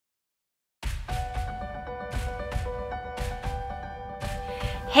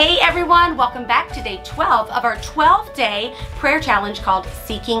Hey everyone, welcome back to day 12 of our 12-day prayer challenge called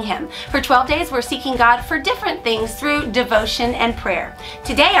Seeking Him. For 12 days, we're seeking God for different things through devotion and prayer.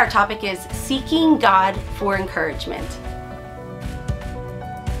 Today, our topic is seeking God for encouragement.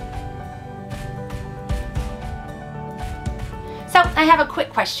 So I have a quick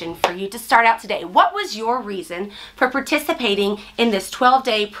question for you to start out today. What was your reason for participating in this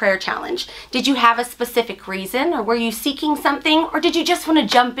 12-day prayer challenge? Did you have a specific reason, or were you seeking something, or did you just want to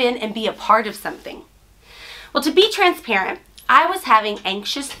jump in and be a part of something? Well, to be transparent, I was having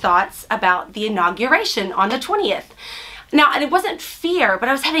anxious thoughts about the inauguration on the 20th. Now, it wasn't fear, but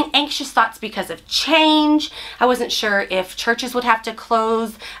I was having anxious thoughts because of change. I wasn't sure if churches would have to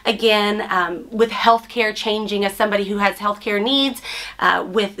close again, with healthcare changing as somebody who has healthcare needs,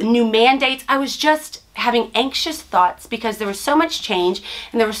 with new mandates. I was just having anxious thoughts because there was so much change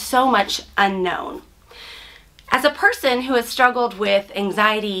and there was so much unknown. As a person who has struggled with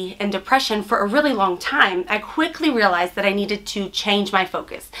anxiety and depression for a really long time, I quickly realized that I needed to change my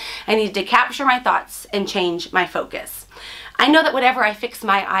focus. I needed to capture my thoughts and change my focus. I know that whatever I fix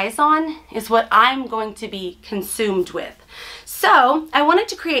my eyes on is what I'm going to be consumed with. So I wanted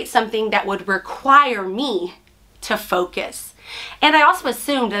to create something that would require me to focus. And I also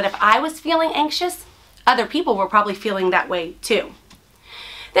assumed that if I was feeling anxious, other people were probably feeling that way too.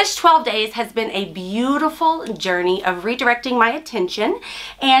 This 12 days has been a beautiful journey of redirecting my attention,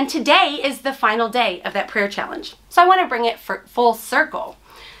 and today is the final day of that prayer challenge. So I want to bring it full circle.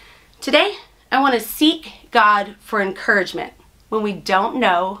 Today, I want to seek God for encouragement when we don't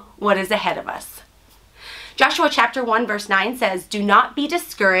know what is ahead of us. Joshua chapter 1 verse 9 says, "Do not be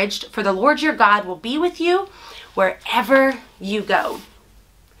discouraged, for the Lord your God will be with you wherever you go."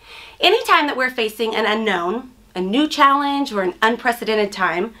 Anytime that we're facing an unknown, a new challenge, or an unprecedented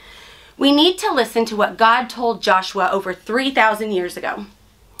time, we need to listen to what God told Joshua over 3,000 years ago.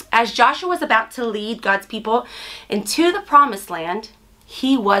 As Joshua was about to lead God's people into the promised land,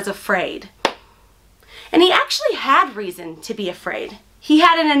 he was afraid. And he actually had reason to be afraid. He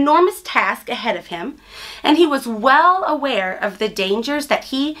had an enormous task ahead of him, and he was well aware of the dangers that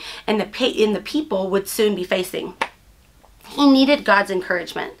he and the people would soon be facing. He needed God's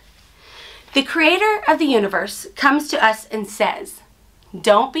encouragement. The creator of the universe comes to us and says,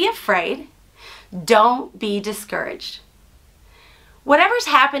 "Don't be afraid. Don't be discouraged." Whatever's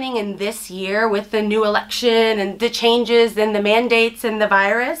happening in this year with the new election and the changes and the mandates and the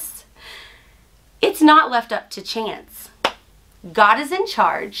virus, it's not left up to chance. God is in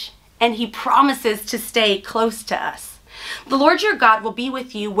charge, and he promises to stay close to us. The Lord your God will be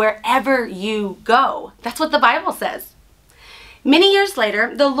with you wherever you go. That's what the Bible says. Many years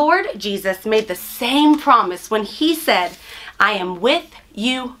later, the Lord Jesus made the same promise when he said, "I am with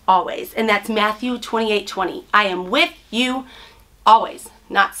you always." And that's Matthew 28:20. I am with you always.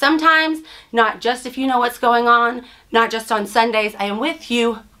 Not sometimes, not just if you know what's going on, not just on Sundays. I am with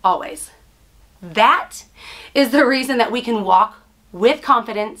you always. That is the reason that we can walk with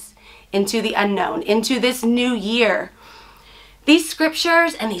confidence into the unknown, into this new year. These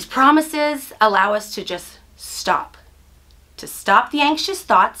scriptures and these promises allow us to just stop. To stop the anxious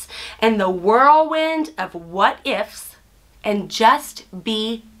thoughts and the whirlwind of what ifs and just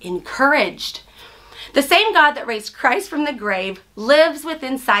be encouraged. The same God that raised Christ from the grave lives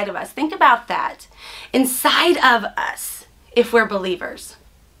within inside of us. Think about that. Inside of us, if we're believers.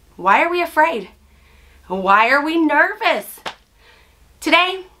 Why are we afraid? Why are we nervous?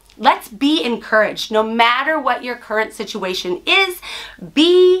 Today, let's be encouraged. No matter what your current situation is,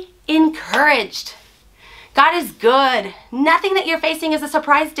 be encouraged. God is good. Nothing that you're facing is a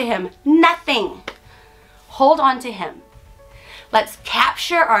surprise to him. Nothing. Hold on to him. Let's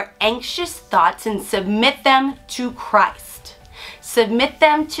capture our anxious thoughts and submit them to Christ. Submit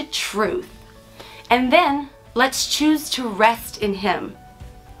them to truth. And then let's choose to rest in him.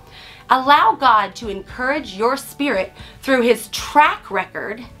 Allow God to encourage your spirit through his track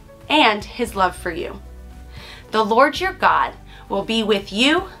record and his love for you. The Lord your God will be with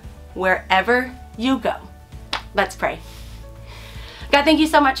you wherever you go. Let's pray. God, thank you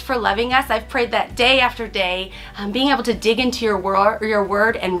so much for loving us. I've prayed that day after day, being able to dig into your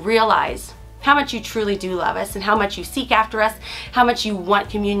word and realize how much you truly do love us, and how much you seek after us, how much you want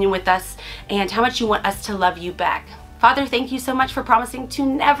communion with us, and how much you want us to love you back. Father, thank you so much for promising to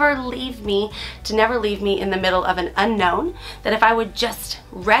never leave me in the middle of an unknown, that if I would just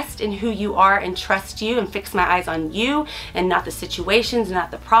rest in who you are and trust you and fix my eyes on you and not the situations, not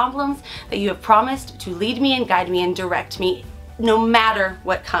the problems, that you have promised to lead me and guide me and direct me no matter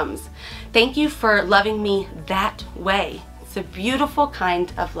what comes. Thank you for loving me that way. It's a beautiful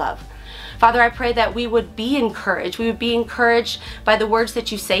kind of love. Father, I pray that we would be encouraged. We would be encouraged by the words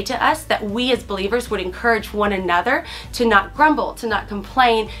that you say to us, that we as believers would encourage one another to not grumble, to not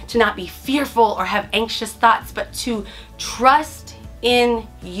complain, to not be fearful or have anxious thoughts, but to trust in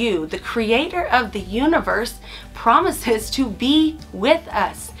you. The creator of the universe promises to be with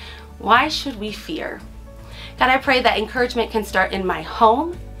us. Why should we fear? God, I pray that encouragement can start in my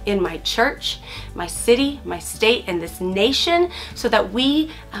home, in my church, my city, my state, and this nation, so that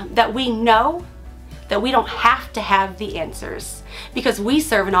we know that we don't have to have the answers, because we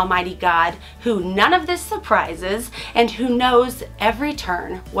serve an almighty God who none of this surprises and who knows every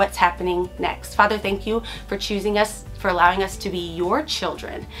turn what's happening next. Father, thank you for choosing us, for allowing us to be your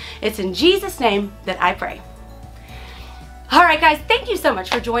children. It's in Jesus' name that I pray. All right, guys, thank you so much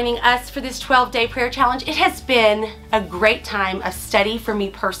for joining us for this 12-day prayer challenge. It has been a great time of study for me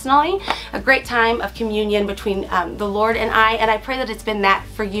personally, a great time of communion between the Lord and I pray that it's been that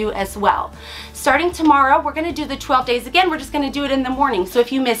for you as well. Starting tomorrow, we're going to do the 12 days again. We're just going to do it in the morning. So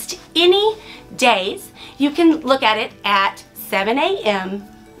if you missed any days, you can look at it at 7 a.m.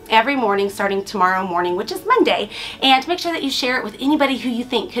 every morning starting tomorrow morning, which is Monday, and make sure that you share it with anybody who you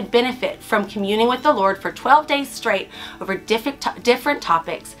think could benefit from communing with the Lord for 12 days straight over different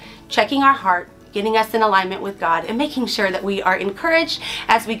topics, checking our heart, getting us in alignment with God, and making sure that we are encouraged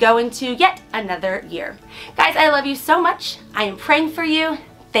as we go into yet another year. Guys, I love you so much. I am praying for you.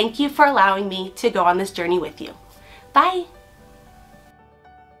 Thank you for allowing me to go on this journey with you. Bye.